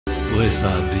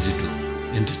OSR Digital,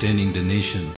 entertaining the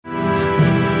nation.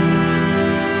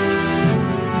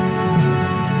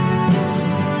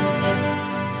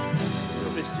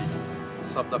 सृष्टि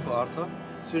शब्दको अर्थ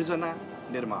सृजना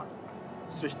निर्माण।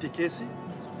 सृष्टि केसी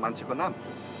मान्छेको नाम।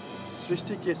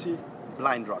 सृष्टि केसी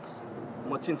ब्लाइन्ड रक्स।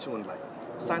 म चिन्छु उनलाई।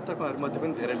 सायद तपाईँहरूमध्ये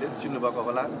पनि धेरैले चिन्नुभएको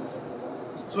होला,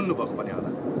 सुन्नुभएको पनि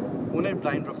होला। उनै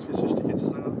ब्लाइन्ड रक्सको सृष्टि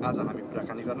केसीसँग आज हामी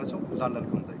कुराकानी गर्नेछौँ लन्डन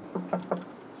घुम्दै।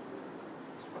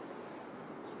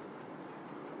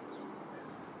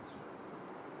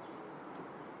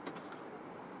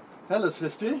 Hello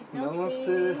Shristi,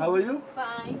 namaste. How are you?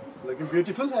 Fine. Looking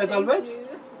beautiful as always.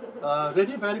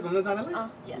 Ready? Bhai घुम्न जानलाई?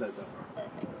 Yes.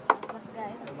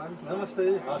 Namaste.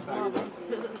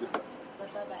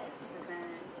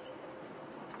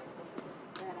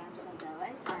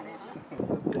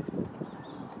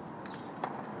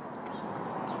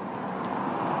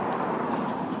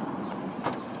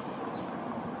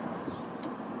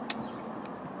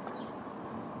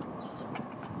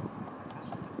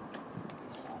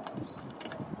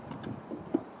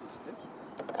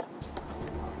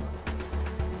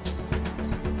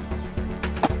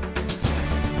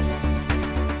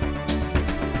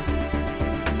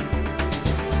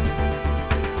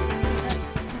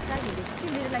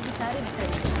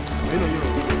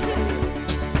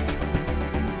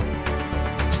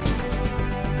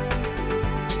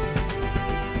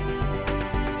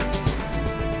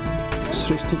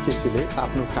 सृष्टि केसीले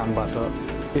आफ्नो कामबाट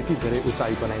यति धेरै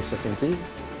उचाइ बनाइसकिन् कि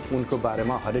उनको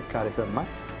बारेमा हरेक कार्यक्रममा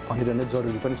भनिरहने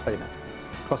जरुरी पनि छैन।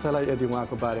 कसैलाई यदि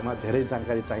उहाँको बारेमा धेरै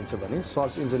जानकारी चाहिन्छ भने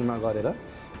सर्च इन्जिनमा गरेर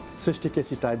सृष्टि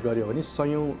केसी टाइप गर्यो भने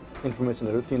सयौं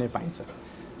इन्फर्मेसनहरू तिनै पाइन्छ।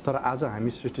 तर आज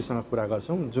हामी सृष्टिसँग कुरा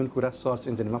गर्छौं जुन कुरा सर्च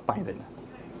इन्जिनमा पाइदैन।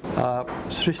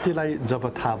 सृष्टिलाई जब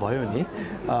थाहा भयो नि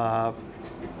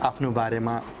आफ्नो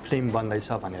बारेमा फिल्म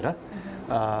बन्दैछ भनेर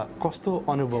कस्तो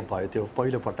अनुभव भयो त्यो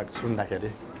पहिलो पटक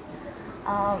सुन्दाखेरि?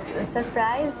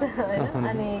 सरप्राइज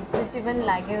अनि खुसी पनि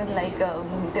लाग्यो। लाइक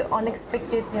त्यो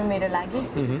अनएक्सपेक्टेड थियो मेरो लागि।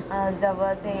 जब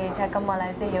चाहिँ ठ्याक्क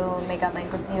मलाई चाहिँ यो मेगा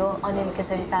ब्याङ्कको सिओ अनिल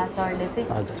केशरी शाह सरले चाहिँ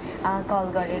कल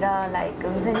गरेर लाइक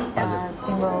हुन्छ नि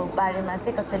तिम्रो बारेमा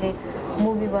चाहिँ कसैले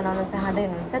मुभी बनाउन चाहँदै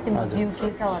हुनुहुन्छ, तिम्रो भ्यू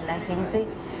के छ भन्दाखेरि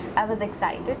चाहिँ I was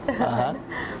excited.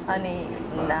 अनि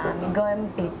हामी गयौँ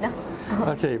भेट्न।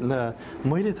 ओके,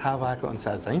 मैले थाहा भएको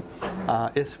अनुसार चाहिँ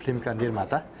यस फिल्मका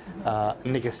निर्माता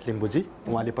निकेश लिम्बुजी,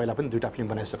 उहाँले पहिला पनि दुईटा फिल्म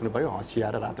बनाइसक्नुभयो, हँसिया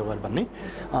र रातो घर भन्ने।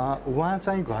 उहाँ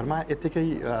चाहिँ घरमा यतिकै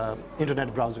इन्टरनेट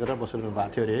ब्राउज गरेर बसिरहनु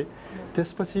भएको थियो अरे।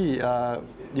 त्यसपछि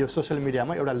यो सोसियल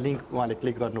मिडियामा एउटा लिङ्क उहाँले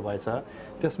क्लिक गर्नुभएछ।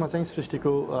 त्यसमा चाहिँ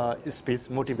सृष्टिको स्पिच,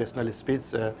 मोटिभेसनल स्पिच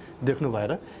देख्नु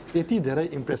भएर यति धेरै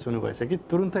इम्प्रेस हुनुभएछ कि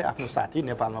तुरुन्तै आफ्नो साथी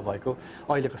नेपालमा भएको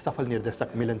अहिलेको सफल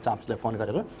निर्देशक मिलन चाम्सलाई फोन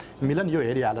गरेर मिलन यो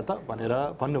हेरिहाल त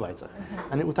भनेर भन्नुभएछ।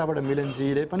 अनि उताबाट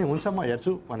मिलनजीले पनि हुन्छ म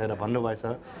हेर्छु भनेर भन्नुभएछ।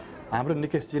 हाम्रो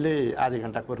निकेशजीले आधी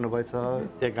घण्टा कुर्नुभएछ,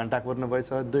 1 घण्टा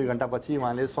कुर्नुभएछ, 2 घण्टापछि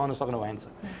उहाँले सहन सक्नु भएन।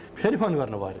 फेरि फोन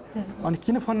गर्नुभयो। अनि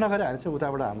किन फोन नगरे भने चाहिँ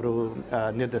उताबाट हाम्रो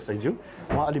निर्देशकज्यू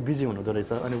उहाँ अलि बिजी हुनुहुँदो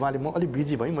रहेछ। अनि उहाँले म अलि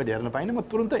बिजी भएँ, मैले हेर्न पाइनँ, म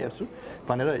तुरुन्तै हेर्छु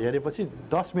भनेर हेरेपछि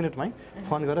 10 मिनटमै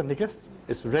फोन गरेर Nikesh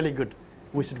it's really good,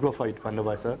 we should go for it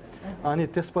भन्नुभएछ। अनि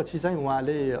त्यसपछि चाहिँ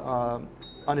उहाँले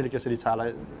अनिल केशरी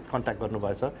शाहलाई कन्ट्याक्ट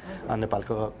गर्नुभएछ।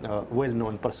 नेपालको वेल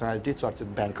नोन पर्सनालिटी, चर्चित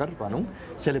ब्याङ्कर भनौँ,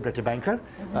 सेलिब्रिटी ब्याङ्कर।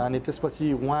 अनि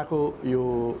त्यसपछि उहाँको यो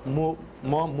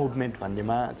म मुभमेन्ट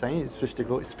भन्नेमा चाहिँ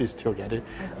सृष्टिको स्पिच थियो क्यारे।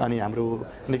 अनि हाम्रो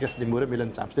निकेश लिम्बू र मिलन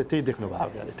चाम्सले त्यही देख्नु भएको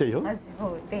क्यारे। त्यही हो?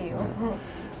 त्यही हो।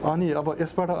 अनि अब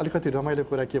यसबाट अलिकति रमाइलो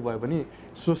कुरा के भयो भने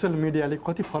सोसियल मिडियाले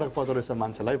कति फरक पर्दो रहेछ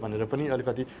मान्छेलाई भनेर पनि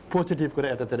अलिकति पोजिटिभ कुरा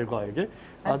यतातिर गयो कि।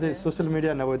 अझै सोसियल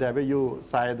मिडिया नभइदिए भए यो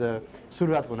सायद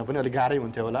सुरुवात हुन पनि अलिक गाह्रै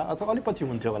हुन्थ्यो होला अथवा अलिक पछि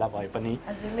हुन्थ्यो होला भए पनि।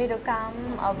 हजुर, मेरो काम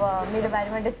अब मेरो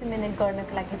बारेमा डिसिमिनेट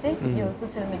गर्नको लागि चाहिँ यो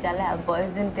सोसियल मिडियालाई अब भयो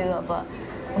जुन त्यो अब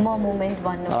म मुभमेन्ट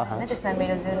भन्नु होइन, त्यसमा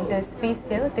मेरो जुन त्यो स्पिच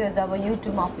थियो त्यो जब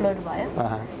युट्युबमा अपलोड भयो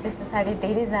त्यस पछाडि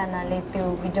धेरैजनाले त्यो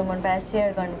भिडियो मन पराएर सेयर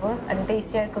गर्नुभयो। अनि त्यही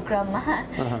सेयरको क्रममा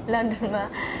लन्डनमा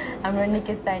हाम्रो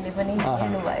निकेश दाइले पनि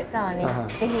हेर्नुभएछ। अनि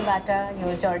त्यहीबाट यो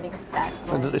जर्नी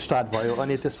स्टार्ट भयो।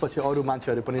 अनि त्यसपछि अरू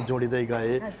मान्छेहरू पनि जोडिँदै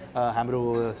गए। हाम्रो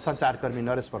सञ्चारकर्मी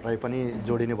नरेश भट्टराई पनि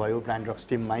जोडिनु भयो ब्रान्ड रक्स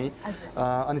टिममै।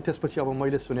 अनि त्यसपछि अब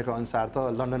मैले सुनेको अनुसार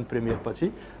त लन्डन प्रिमियर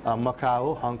पछि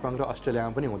मकाओ, हङकङ र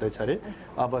अस्ट्रेलियामा पनि हुँदैछ अरे।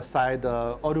 अब सायद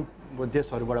अरू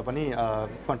देशहरूबाट पनि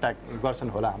कन्ट्याक्ट गर्छन्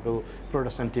होला हाम्रो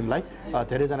प्रोडक्सन टिमलाई।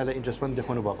 धेरैजनाले इन्ट्रेस्ट पनि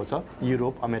देखाउनु भएको छ,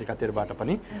 युरोप, अमेरिकातिरबाट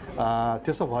पनि।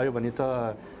 त्यसो भयो भने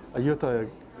त यो त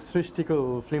सृष्टिको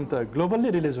फिल्म त ग्लोबल्ली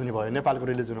रिलिज हुने भयो नेपालको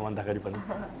रिलिज हुनु भन्दाखेरि पनि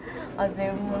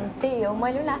हजुर त्यही हो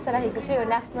मैले पनि आशा राखेको छु यो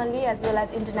nationally as well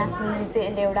as internationally चाहिँ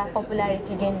यसले एउटा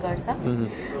पपुलारिटी गेन गर्छ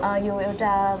यो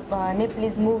एउटा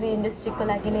नेपालिज मुभी इन्डस्ट्रीको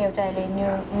लागि नै एउटा यसले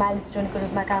न्यू माइलस्टोनको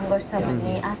रूपमा काम गर्छ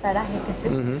भन्ने आशा राखेको छु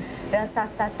र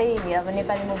साथसाथै अब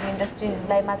नेपाली मुभी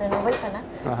इन्डस्ट्रिजलाई मात्र नभइकन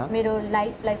मेरो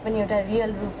लाइफलाई पनि एउटा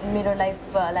रियल रूप मेरो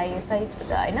लाइफलाई सही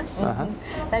होइन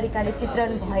तरिकाले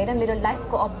चित्रण भएर मेरो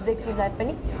लाइफको अब्जेक्टिभलाई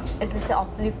पनि यसले चाहिँ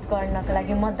अपलिफ्ट गर्नको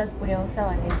लागि मद्दत पुर्याउँछ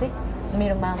भन्ने चाहिँ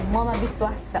ममा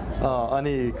विश्वास छ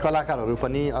अनि कलाकारहरू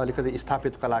पनि अलिकति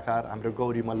स्थापित कलाकार हाम्रो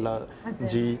गौरी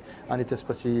मल्लजी अनि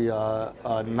त्यसपछि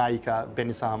नायिका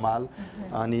बेनिसा हमाल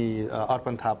अनि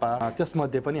अर्पण थापा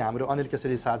त्यसमध्ये पनि हाम्रो अनिल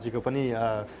केसरी साजीको पनि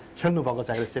खेल्नु भएको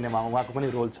छ सिनेमामा उहाँको पनि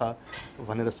रोल छ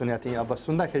भनेर सुनेको थिएँ अब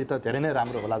सुन्दाखेरि त धेरै नै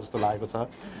राम्रो होला जस्तो लागेको छ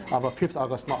अब 5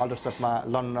 अगस्तमा अल्डरसटमा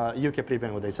लन्डन युके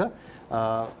प्रिमियर हुँदैछ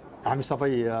हामी सबै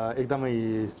एकदमै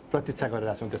प्रतीक्षा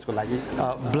गरिरहेका छौँ त्यसको लागि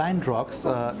ब्लाइन्ड रक्स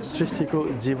सृष्टिको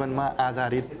जीवनमा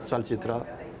आधारित चलचित्र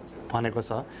भनेको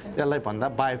छ यसलाई भन्दा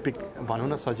बायोपिक भनौँ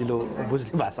न सजिलो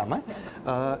बुझ्ने भाषामा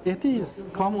यति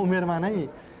कम उमेरमा नै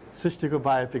सृष्टिको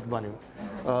बायोपिक बन्यो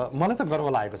मलाई त गर्व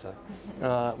लागेको छ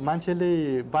मान्छेले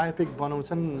बायोपिक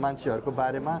बनाउँछन् मान्छेहरूको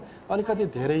बारेमा अलिकति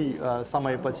धेरै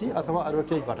समयपछि अथवा अरू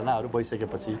केही घटनाहरू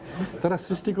भइसकेपछि तर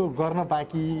सृष्टिको गर्न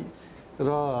बाँकी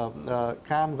र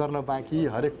काम गर्न बाँकी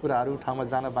हरेक कुराहरू ठाउँमा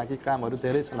जान बाँकी कामहरू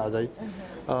धेरै छन् अझै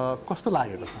कस्तो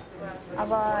लागेको छ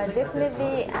अब डेफिनेटली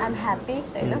आइ एम ह्याप्पी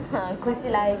होइन खुसी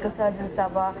लागेको छ जस्तो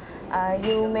अब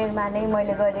यो उमेरमा नै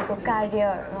मैले गरेको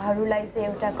कार्यहरूलाई चाहिँ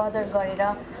एउटा कदर गरेर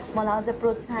मलाई अझ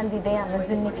प्रोत्साहन दिँदै हाम्रो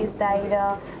जुन निकेश दाई र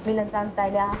मिलन चाम्स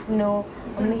दाईले आफ्नो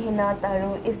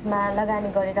मेहनतहरू यसमा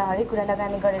लगानी गरेर हरेक कुरा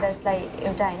लगानी गरेर यसलाई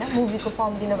एउटा होइन मुभीको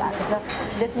फर्म दिनुभएको छ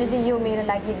डेफिनेटली यो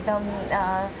मेरो लागि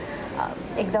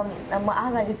एकदम म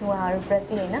आभारी छु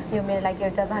उहाँहरूप्रति होइन यो मेरो लागि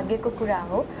एउटा भाग्यको कुरा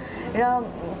हो र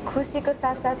खुसीको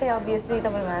साथसाथै अभियसली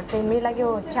तपाईँमा चाहिँ मेरो लागि यो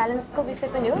च्यालेन्जको विषय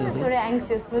पनि हो थोरै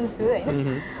एङ्सियस पनि छु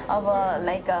होइन अब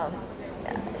लाइक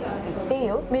त्यही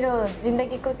हो मेरो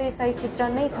जिन्दगीको चाहिँ सही चित्र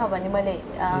नै छ भन्ने मैले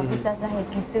विश्वास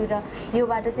राखेकी छु र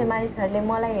योबाट चाहिँ मानिसहरूले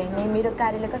मलाई हेर्ने मेरो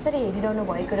कार्यलाई कसरी हेरिरहनु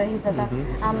भएको रहेछ त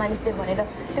आम मानिसले भनेर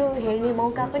त्यो हेर्ने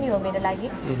मौका पनि हो मेरो लागि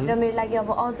र मेरो लागि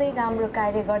अब अझै राम्रो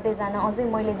कार्य गर्दै जान अझै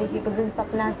मैले देखेको जुन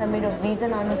सपना छ मेरो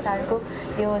भिजन अनुसारको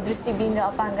यो दृष्टिबिन र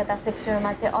अपाङ्गता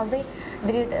सेक्टरमा चाहिँ अझै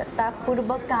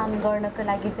दृढतापूर्वक काम गर्नको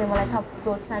लागि चाहिँ मलाई थप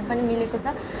प्रोत्साहन पनि मिलेको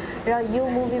छ र यो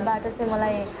मुभीबाट चाहिँ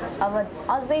मलाई अब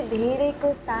अझै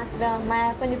धेरैको साथ र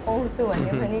माया पनि पाउँछु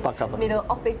भन्ने पनि मेरो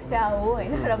अपेक्षा हो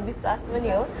होइन र विश्वास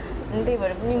पनि हो त्यही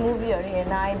भएर पनि मुभीहरू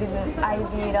हेर्न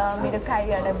आइदिएर मेरो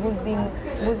कार्यहरूलाई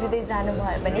बुझिँदै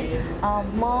जानुभयो भने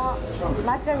म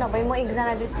मात्र नभई म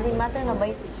एकजना दृष्टिबिन मात्र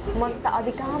नभई म जस्ता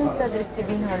अधिकांश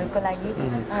दृष्टिबिनहरूको लागि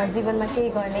जीवनमा केही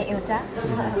गर्ने एउटा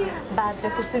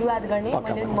बाटोको सुरुवात गर्ने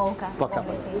मैले मौका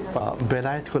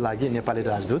बेलायतको लागि नेपाली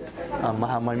राजदूत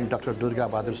महामहिम डाक्टर दुर्गा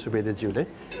बहादुर सुवेदीज्यूले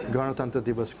गणतन्त्र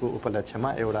दिवसको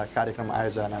उपलक्ष्यमा एउटा कार्यक्रम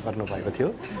आयोजना गर्नुभएको थियो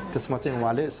त्यसमा चाहिँ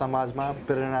उहाँले समाजमा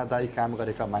प्रेरणादायी काम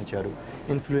गरेका मान्छेहरू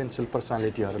इन्फ्लुएन्सियल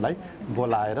पर्सनालिटीहरूलाई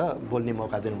बोलाएर बोल्ने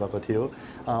मौका दिनुभएको थियो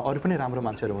अरू पनि राम्रो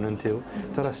मान्छेहरू हुनुहुन्थ्यो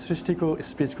तर सृष्टिको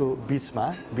स्पिचको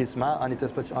बिचमा अनि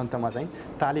त्यसपछि अन्तमा चाहिँ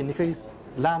ताली निकै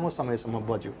लामो समयसम्म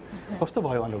बज्यो कस्तो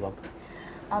भयो अनुभव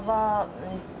अब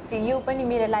यो पनि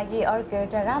मेरो लागि अर्को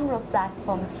एउटा राम्रो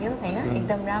प्लेटफर्म थियो होइन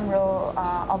एकदम राम्रो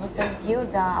अवसर थियो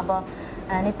जहाँ अब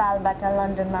नेपालबाट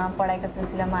लन्डनमा पढाइको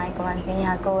सिलसिलामा आएको मान्छे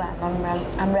यहाँको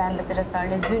हाम्रो एम्बेसेडर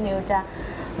सरले जुन एउटा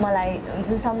मलाई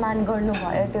जुन सम्मान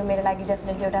गर्नुभयो त्यो मेरो लागि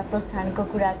डेफिनेटली एउटा प्रोत्साहनको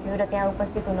कुरा थियो र त्यहाँ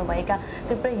उपस्थित हुनुभएका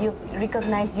थुप्रै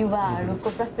रिकग्नाइज युवाहरूको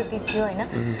प्रस्तुति थियो होइन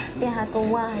त्यहाँको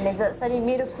उहाँहरूले जसरी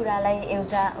मेरो कुरालाई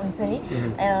एउटा हुन्छ नि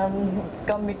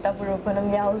गम्भीरतापूर्वक भनौँ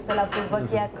या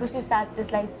हौसलापूर्वक या खुसी साथ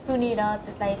त्यसलाई सुनेर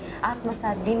त्यसलाई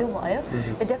आत्मसात दिनुभयो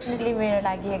त्यो डेफिनेटली मेरो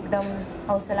लागि एकदम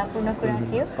हौसलापूर्ण कुरा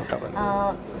थियो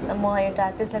म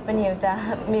एउटा त्यसलाई पनि एउटा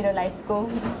मेरो लाइफको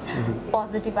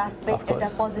पोजिटिभ एस्पेक्ट एउटा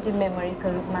पोजिटिभ मेमोरीको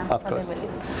रूपमा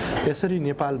यसरी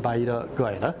नेपाल बाहिर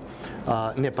गएर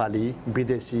नेपाली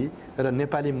विदेशी र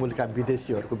नेपाली मूलका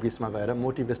विदेशीहरूको बिचमा गएर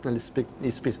मोटिभेसनल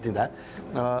स्पिच दिँदा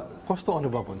कस्तो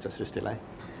अनुभव हुन्छ सृष्टिलाई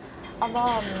अब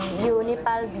यो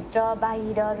नेपालभित्र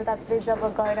बाहिर जताततै जब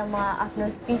गएर म आफ्नो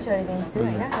स्पिचहरू दिन्छु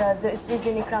होइन र जो स्पिच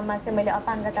दिने क्रममा चाहिँ मैले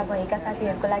अपाङ्गता भएका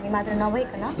साथीहरूको लागि मात्र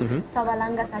नभइकन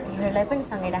सवालाङ्गा साथीहरूलाई पनि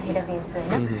सँगै राखेर दिन्छु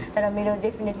होइन तर मेरो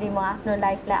डेफिनेटली म आफ्नो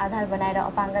लाइफलाई आधार बनाएर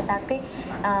अपाङ्गताकै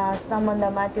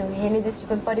सम्बन्धमा त्यो हेर्ने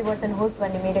दृष्टिकोण परिवर्तन होस्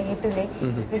भन्ने मेरो हेतुले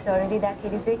स्पिचहरू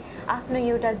दिँदाखेरि चाहिँ आफ्नो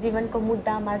एउटा जीवनको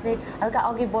मुद्दामा चाहिँ हल्का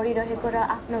अघि बढिरहेको र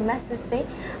आफ्नो मेसेज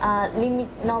चाहिँ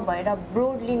लिमिट नभएर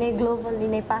ब्रोडली नै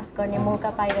ग्लोबल्ली नै पास गर्ने मौका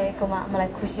पाइरहेकोमा मलाई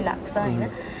खुसी लाग्छ होइन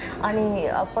अनि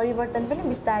परिवर्तन पनि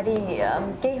बिस्तारै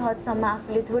केही हदसम्म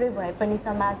आफूले थोरै भए पनि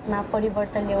समाजमा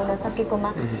परिवर्तन ल्याउन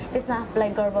सकेकोमा त्यसमा आफूलाई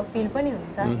गर्व फिल पनि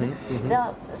हुन्छ र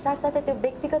साथसाथै त्यो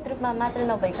व्यक्तिगत रूपमा मात्र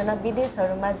नभइकन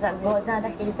विदेशहरूमा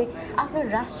जाँदाखेरि चाहिँ आफ्नो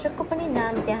राष्ट्रको पनि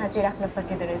नाम त्यहाँ चाहिँ राख्न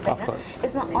सकिँदो रहेछ होइन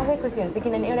त्यसमा अझै खुसी हुन्छ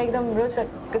किनभने एउटा एकदम रोचक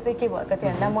चाहिँ के भएको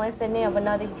थियो भन्दा म यसरी नै अब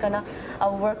नदेखिकन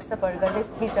अब वर्कसपहरू गर्दै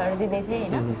स्पिचहरू दिँदै थिएँ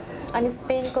होइन अनि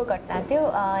स्पेनको घटना थियो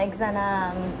एकजना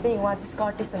चाहिँ उहाँ चाहिँ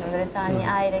स्कटिस हुनुहुँदो रहेछ अनि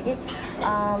आएर कि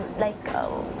like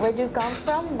where do come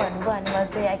from भन्नुभयो अनि म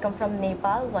चाहिँ आई कम फ्रम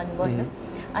नेपाल भन्नुभयो होइन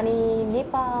अनि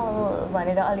नेपाल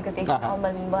भनेर अलिकति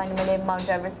एक्जाम्पल दिनुभयो अनि मैले माउन्ट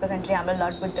एभरेस्टको कन्ट्री हाम्रो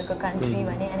लर्ड बुद्धको कन्ट्री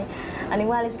भने अनि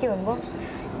उहाँले चाहिँ के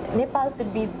भन्नुभयो Nepal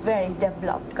should be very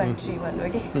developed country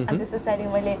भन्नुभयो कि अनि त्यस पछाडि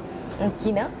मैले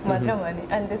किन मात्र भने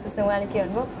अनि त्यस पछि उहाँले के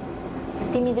भन्नुभयो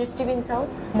तिमी दृष्टिबिन छौ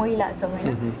महिला छौ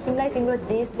होइन तिमीलाई तिम्रो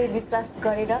देशले विश्वास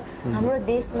गरेर हाम्रो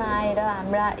देशमा आएर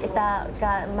हाम्रा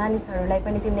यताका मानिसहरूलाई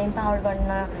पनि तिमीले इम्पावर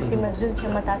गर्न तिम्रो जुन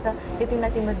क्षमता छ त्यो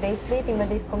तिमीलाई तिम्रो देशले तिम्रो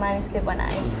देशको मानिसले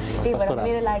बनायो त्यही भएर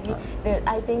मेरो लागि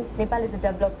I think Nepal is a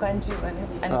develop country भन्यो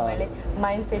अनि मैले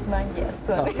माइन्ड सेटमा यस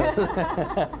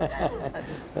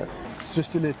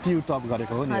सृष्टिले ट्यु टप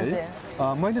गरेको हो नि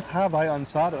है मैले थाहा भए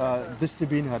अनुसार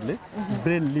दृष्टिबिनहरूले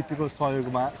ब्रेल लिपिको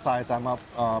सहयोगमा सहायतामा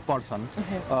पढ्छन्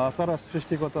तर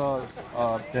सृष्टिको त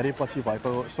धेरै पछि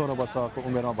भएको 16 वर्षको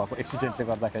उमेरमा भएको एक्सिडेन्टले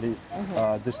गर्दाखेरि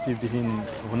दृष्टिविहीन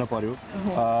हुन पर्यो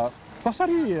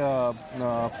कसरी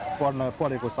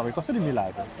पढेको सबै कसरी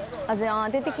मिलाएको हजुर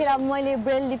त्यतिखेर मैले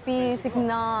ब्रेल लिपि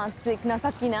सिक्न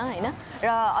सकिनँ होइन र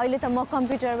अहिले त म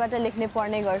कम्प्युटरबाट लेख्ने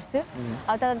पढ्ने गर्छु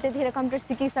तर त्यतिखेर कम्प्युटर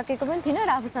सिकिसकेको पनि थिइनँ र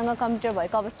आफूसँग कम्प्युटर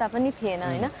भएको अवस्था पनि थिएन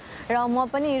होइन र म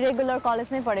पनि रेगुलर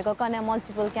कलेजमै पढेको कन्या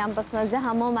मल्टिपल क्याम्पसमा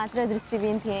जहाँ म मात्र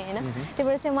दृष्टिविहीन थिएँ होइन त्यही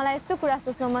भएर चाहिँ मलाई यस्तो कुरा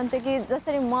सोच्न मन थियो कि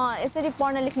जसरी म यसरी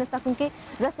पढ्न लेख्न सकौँ कि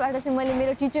जसबाट चाहिँ मैले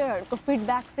मेरो टिचरहरूको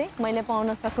फिडब्याक चाहिँ मैले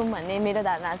पाउन सकौँ भन्ने मेरो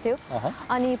धारणा थियो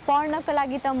अनि पढ्नको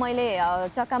लागि त मैले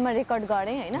चक्कामा रेकर्ड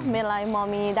गरेँ होइन मलाई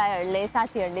मम्मी दाइहरूले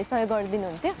साथीहरूले सहयोग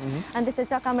गरिदिनुहुन्थ्यो अनि त्यसै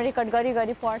चक्कामा रेकर्ड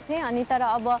गरी पढ्थेँ अनि तर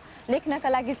अब लेख्नका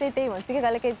लागि चाहिँ त्यही हुन्छ कि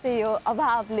कहिलेकाहीँ चाहिँ यो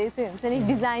अभावले चाहिँ हुन्छ नि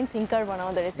डिजाइन थिङ्कर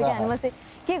बनाउँदो रहेछ कि अनि म चाहिँ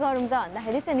के गरौँ त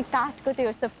भन्दाखेरि चाहिँ अनि काठको त्यो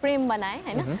यस्तो फ्रेम बनाएँ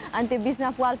होइन अनि त्यो बिचमा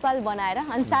पाल बनाएर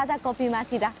अनि सादा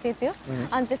कपीमाथि राख्थेँ त्यो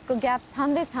अनि त्यसको ग्याप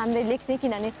छाम्दै लेख्थेँ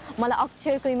किनभने मलाई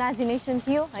अक्षरको इमेजिनेसन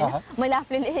थियो होइन मैले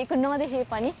आफूले लेखेको नदेखे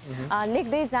पनि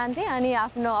लेख्दै जान्थेँ अनि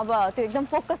आफ्नो अब त्यो एकदम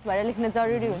फोकस भएर लेख्न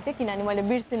जरुरी हुन्थ्यो किनभने मैले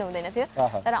बिर्सिनु हुँदैन थियो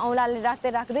तर औँलाले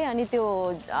राख्दै अनि त्यो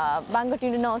बाङ्गो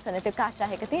टिँडो नहोस् भनेर त्यो काठ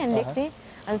राखेको थिएँ अनि लेख्थेँ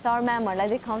अनि सर म्यामहरूलाई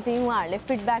देखाउँथेँ उहाँहरूले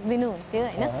फिडब्याक दिनुहुन्थ्यो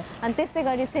होइन अनि त्यसै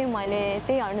गरी चाहिँ मैले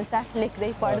त्यही अनुसार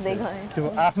लेख्दै पढ्दै गएँ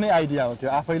त्यो आफ्नै आइडिया हो त्यो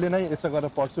आफैले नै यसो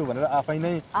गरेर पढ्छु भनेर आफै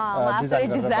नै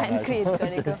डिजाइन क्रिएट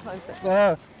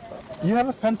गरेको you have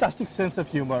a fantastic sense of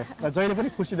humour जहिले पनि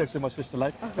खुसी देख्छु म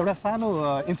सृष्टिलाई एउटा सानो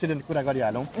इन्सिडेन्ट कुरा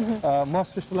गरिहालौँ म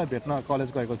सृष्टिलाई भेट्न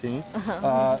कलेज गएको थिएँ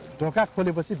ढोका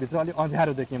खोलेपछि भित्र अलिक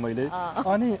अँध्यारो देखेँ मैले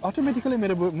अनि अटोमेटिकली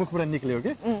मेरो मुखबाट निक्ल्यो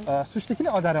कि सृष्टि किन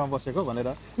अँध्यारोमा बसेको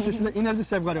भनेर सृष्टिले इनर्जी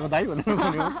सेभ गरेको दाइ भनेर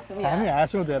भन्यो हामी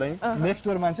हाँस्यौँ धेरै नेक्स्ट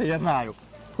डोर मान्छे हेर्न आयो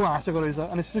को हाँसेको रहेछ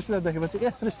अनि सृष्टिलाई देखेपछि ए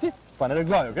सृष्टि भनेर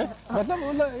गयो क्या मतलब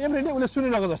उसलाई एभ्रिडे उसले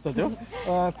सुनिरहेको जस्तो थियो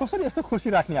कसरी यस्तो खुसी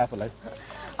राख्ने आफूलाई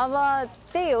अब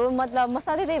त्यही हो मतलब म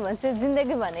सधैँ त्यही भन्छु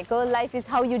जिन्दगी भनेको life is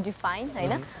how you define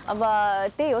होइन अब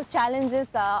त्यही हो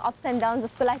च्यालेन्जेस अप्स एन्ड डाउन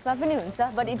जसको लाइफमा पनि हुन्छ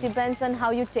but it depends on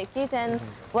how you take it and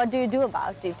what do you do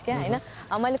about it क्या होइन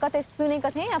मैले कतै सुनेको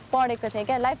थिएँ या पढेको थिएँ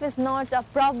क्या life is not a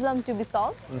problem to be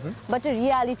solve but a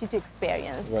reality to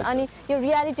experience अनि यो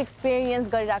रियालिटी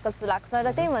एक्सपिरियन्स गरिरहेको जस्तो लाग्छ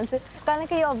र त्यही भन्छु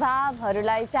कहिलेकाहीँ यो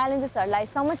अभावहरूलाई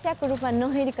च्यालेन्जेसहरूलाई समस्याको रूपमा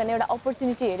नहेरिकन एउटा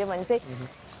अपर्च्युनिटी हेऱ्यो भने चाहिँ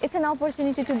it's an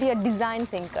opportunity to be a design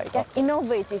thinker क्या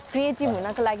इनोभेटिभ क्रिएटिभ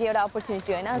हुनको लागि एउटा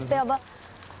अपर्च्युनिटी होइन जस्तै अब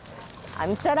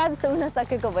हामी चरा जस्तो हुन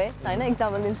सकेको भए होइन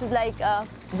इक्जाम्पल दिन्छु लाइक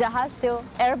जहाज थियो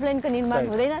एरोप्लेनको निर्माण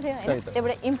हुँदैन थियो होइन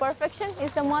त्यहीबाट इम्पर्फेक्सन is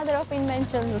the mother of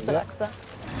invention जस्तो लाग्छ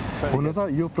हुन त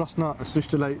यो प्रश्न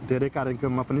सृष्टिलाई धेरै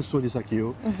कार्यक्रममा पनि सोधिसकियो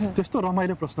त्यस्तो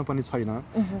रमाइलो प्रश्न पनि छैन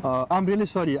आइ am really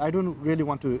sorry I don't really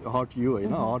want to hurt you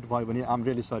होइन हर्ट भयो भने आइ am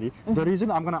really sorry the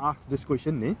reason I am gonna ask this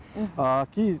question नि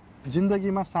कि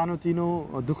जिन्दगीमा सानोतिनो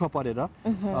दुःख परेर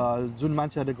जुन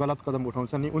मान्छेहरूले गलत कदम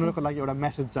उठाउँछन् नि उनीहरूको लागि एउटा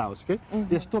मेसेज जाओस् कि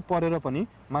यस्तो परेर पनि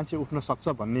मान्छे उठ्न सक्छ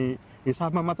भन्ने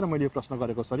हिसाबमा मात्र मैले यो प्रश्न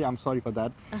गरेको sorry I am sorry for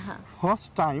that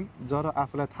first time जब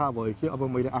आफूलाई थाहा भयो कि अब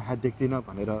मैले आँखा देख्दिनँ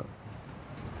भनेर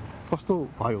कस्तो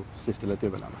भयो सृष्टिलाई त्यो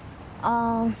बेलामा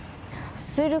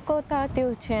सुरुको त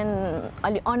त्यो क्षण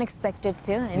अलि अनएक्सपेक्टेड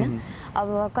थियो होइन अब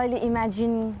कहिले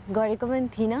इमेजिन गरेको पनि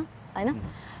थिइनँ होइन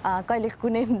कहिले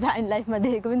कुनै ब्लाइन्ड लाइफमा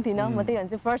देखेको पनि थिइनँ म त्यही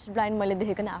भन्छु फर्स्ट ब्लाइन्ड मैले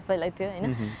देखेको नै आफैलाई थियो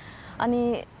होइन अनि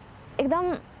एकदम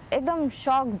एकदम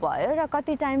सक भयो र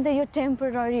कति टाइम त यो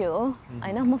टेम्पोररी हो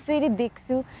हैन म फेरि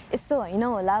देख्छु यस्तो हैन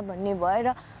होला भन्ने भयो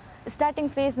र स्टार्टिङ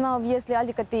फेजमा अभियसली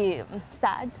अलिकति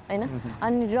स्याड हैन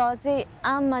अनि र चाहिँ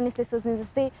आम मानिसले सोच्ने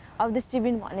जस्तै अब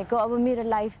दृष्टिबिन भनेको अब मेरो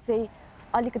लाइफ चाहिँ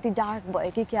अलिकति डार्क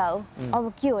भयो कि क्या हो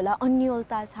अब के होला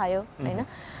अन्यलता छायो हैन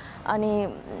अनि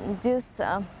जस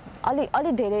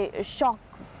अलि धेरै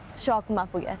सकमा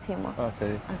पुगेको थिएँ म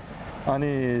अनि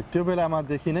त्यो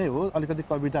बेलामादेखि नै हो अलिकति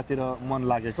कवितातिर मन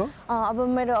लागेको अब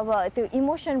मेरो अब त्यो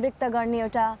इमोसन व्यक्त गर्ने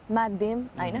एउटा माध्यम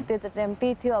हैन त्यो टाइम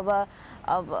त्यही थियो अब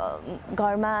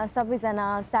घरमा सबैजना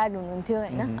स्याड हुनुहुन्थ्यो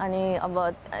हैन अनि अब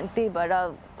त्यही भएर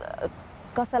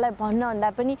कसैलाई भन्न भन्दा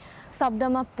पनि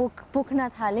शब्दमा पोख्न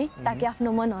थाले ताकि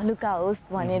आफ्नो मन हलुका होस्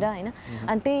भनेर हैन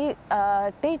अनि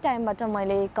त्यही टाइमबाट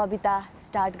मैले कविता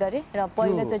स्टार्ट गरेँ र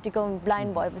पहिलोचोटिको ब्लाइन्ड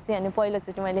भएपछि अनि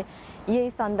पहिलोचोटि मैले यही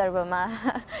सन्दर्भमा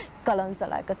कलम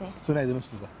चलाएको थिएँ सुनाइदिनुस्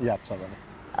न याद छ भने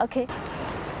ओके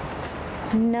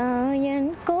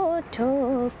नयनको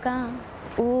ठोका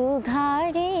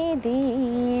उघारिदिए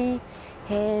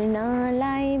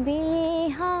हेर्नलाई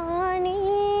बिहानी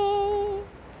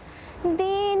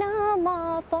दिनमा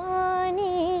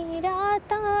पनि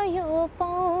रात यो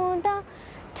पाउँदा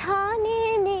ठाने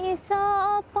नि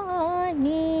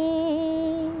सपनी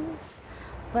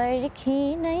पर्खी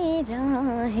नै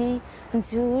रहे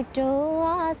झुटो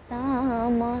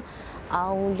आशामा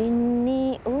आउलिन्ने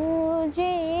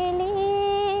उजेली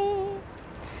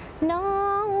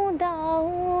नआउँदा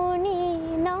उनी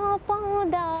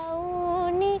नपाउँदा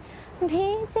उनी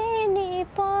भिजे नि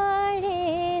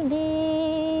परेली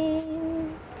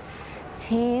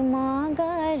क्षमा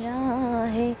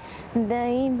गराए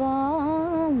दैव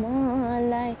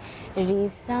मलाई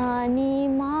रिसानी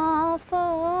माफ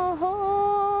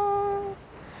होस्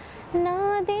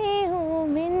नदेऊ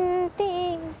बिन्ती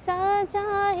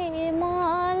सजाए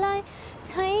मलाई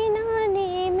छैन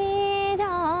नि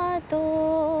मेरा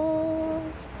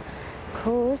दोष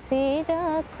खोसेर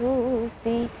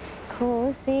खुसी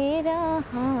खोसेर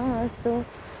हाँसो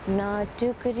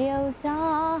नटुक्र्याउ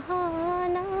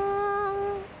चाहना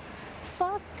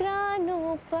फक्रानु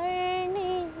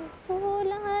पर्ने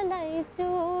फुललाई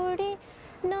चुडी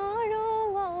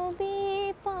नरोवाउ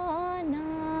बिपना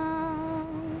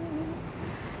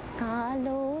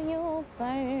कालो यो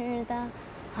पर्दा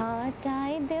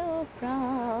हटाइदेऊ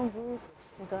प्रभु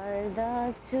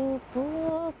गर्दछु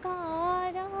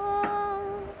पुकार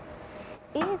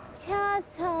इच्छा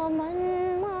छ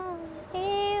मनमा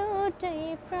एउटै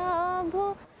प्रभु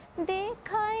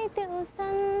देखाइदेऊ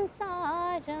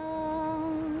संसार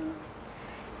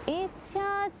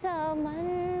इच्छा छ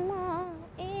मनमा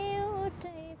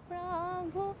एउटै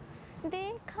प्रभु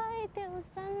देखाइदेऊ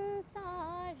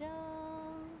संसार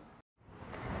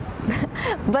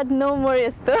बट नो मोर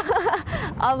यस्तो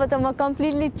अब त म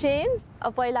कम्प्लिटली चेन्ज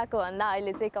पहिलाको भन्दा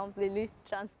अहिले चाहिँ कम्प्लिटली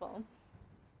ट्रान्सफर्म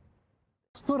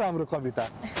कस्तो राम्रो कविता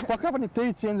पक्का पनि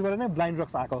त्यही चेन्ज गरेर नै ब्लाइन्ड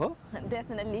रक्स आएको हो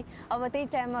डेफिनेटली अब त्यही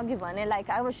टाइम अघि भने लाइक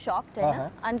आई वाज सक्ड हैन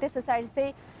अनि त्यस पछाडि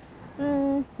चाहिँ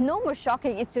no more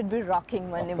sucking it should be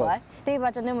rocking भन्ने भयो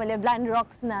त्यहीबाट नै मैले ब्लाइन्ड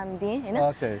रक्स नाम दिएँ हैन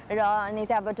र अनि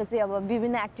त्यहाँबाट चाहिँ अब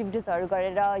विभिन्न एक्टिभिटिजहरू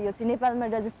गरेर यो चाहिँ नेपालमा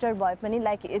रेजिस्टर भए पनि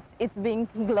लाइक इट्स बिङ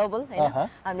ग्लोबल हैन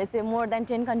हामीले चाहिँ मोर देन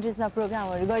 10 कन्ट्रिजमा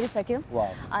प्रोग्रामहरू गरिसक्यौँ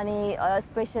अनि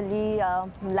specially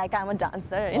like I'm a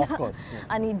dancer हैन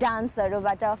अनि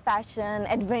डान्सहरूबाट फ्यासन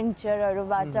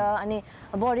एडभेन्चरहरूबाट अनि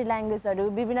बडी ल्याङ्ग्वेजहरू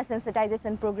विभिन्न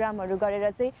सेन्सिटाइजेसन प्रोग्रामहरू गरेर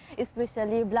चाहिँ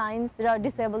स्पेसली ब्लाइन्ड्स र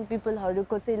डिसेबल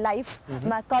पिपलहरूको चाहिँ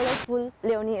लाइफमा कलरफुल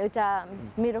ल्याउने एउटा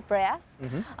मेरो प्रयास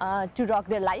to rock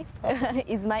their life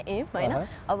is my am होइन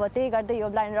अब त्यही गर्दै यो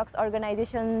ब्लाइन्ड रक्स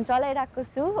अर्गनाइजेसन चलाइरहेको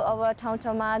छु अब ठाउँ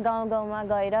ठाउँमा गाउँ गाउँमा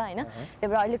गएर होइन त्यही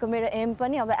भएर अहिलेको मेरो एम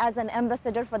पनि अब as an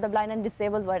ambassador for the blind and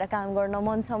disable भएर काम गर्न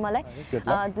मन छ मलाई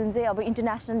जुन चाहिँ अब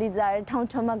इन्टरनेसनली जाएर ठाउँ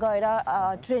ठाउँमा गएर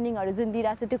ट्रेनिङहरू जुन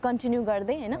दिइरहेको छु त्यो कन्टिन्यू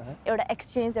गर्दै होइन एउटा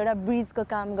एक्सचेन्ज एउटा ब्रिजको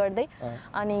काम गर्दै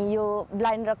अनि यो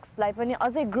ब्लाइन्ड रक्सलाई पनि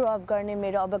अझै ग्रो अप गर्ने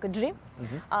मेरो अबको ड्रिम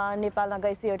नेपालमा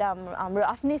गएपछि एउटा हाम्रो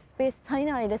आफ्नै स्पेस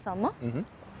छैन अहिलेसम्म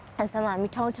अहिलेसम्म हामी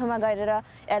ठाउँ ठाउँमा गएर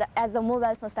एउटा एज अ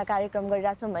मोबाइल संस्था कार्यक्रम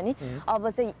गरिरहेछौँ भने अब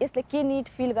चाहिँ यसले के निड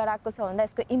फिल गराएको छ भन्दा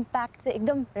यसको इम्प्याक्ट चाहिँ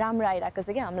एकदम राम्रो आइरहेको छ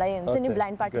कि हामीलाई हुन्छ नि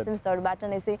ब्लाइन्ड पार्टिसिपेन्ट्सहरूबाट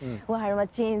नै चाहिँ उहाँहरूमा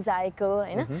चेन्ज आएको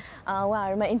होइन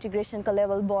उहाँहरूमा इन्टिग्रेसनको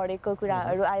लेभल बढेको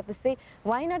कुराहरू आएपछि चाहिँ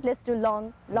why not let's to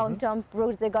long term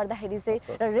project गर्दाखेरि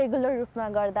चाहिँ र रेगुलर रूपमा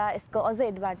गर्दा यसको अझै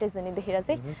एडभान्टेज हुने देखेर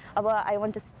चाहिँ अब I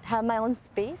want to have my own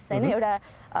space होइन एउटा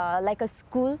लाइक अ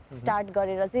स्कुल स्टार्ट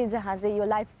गरेर चाहिँ जहाँ चाहिँ यो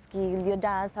लाइफ स्किल यो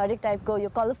डान्स हरेक टाइपको यो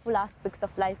कलरफुल एस्पेक्ट्स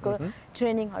अफ लाइफको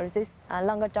ट्रेनिङहरू चाहिँ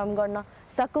लङ्गर टर्म गर्न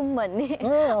सकौँ भन्ने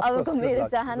अबको मेरो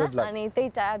चाहना अनि त्यही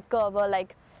टाइपको अब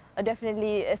लाइक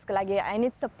डेफिनेटली यसको लागि आई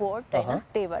निड सपोर्ट हैन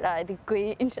त्यही भएर यदि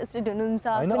कोही इन्ट्रेस्टेड हुनुहुन्छ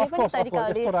कुनै पनि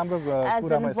तरिकाले एज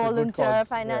अ भलन्टियर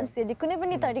फाइनान्शियली कुनै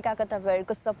पनि तरिकाको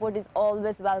तपाईहरुको support is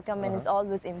always welcome and it's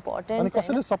always important अनि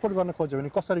कसैले सपोर्ट गर्न खोज्यो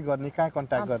भने कसरी गर्ने कहाँ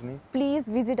कन्ट्याक्ट गर्ने please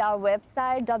visit our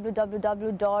website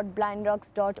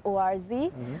www.blindrocks.org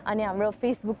अनि हाम्रो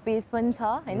फेसबुक पेज पनि छ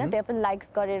हैन त्यहाँ पनि लाइक्स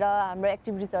गरेर हाम्रो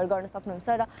एक्टिभिटिजहरु गर्न सक्नुहुन्छ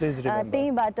र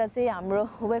त्यहीबाट चाहिँ हाम्रो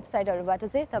वेबसाइटहरुबाट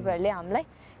चाहिँ तपाईहरुले हामीलाई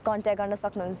कन्ट्याक्ट गर्न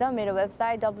सक्नुहुन्छ मेरो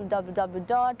वेबसाइट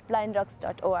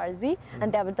www.blindrocks.org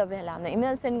अनि त्यहाँबाट तपाईहरुले हामीलाई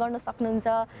इमेल सेन्ड गर्न सक्नुहुन्छ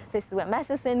फेसबुकमा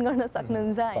मेसेज सेन्ड गर्न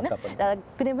सक्नुहुन्छ हैन र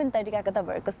कुनै पनि तरिकाको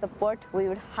तपाईहरुको support we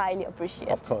would highly appreciate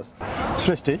of course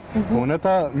सृष्टि हुन त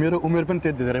मेरो उमेर पनि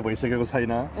त्यति धेरै भइसकेको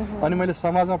छैन अनि मैले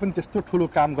समाजमा पनि त्यस्तो ठुलो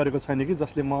काम गरेको छैन कि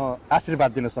जसले म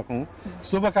आशीर्वाद दिन सकूं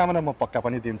शुभकामना म पक्का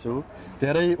पनि दिन्छु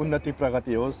धेरै उन्नति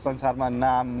प्रगति होस् संसारमा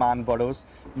नाम मान बढोस्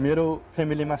मेरो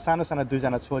फ्यामिलीमा सानो सानो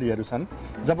दुईजना छोरीहरू छन्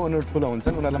जब उनीहरू ठुलो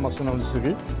हुन्छन् उनीहरूलाई म सुनाउँछु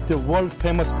कि त्यो वर्ल्ड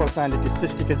फेमस पर्सनालिटी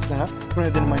सृष्टि केसीसँग कुनै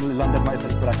दिन मैले लन्डनमा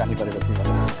यसरी कुराकानी गरेको थिएँ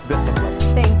best of lock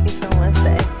thank you so much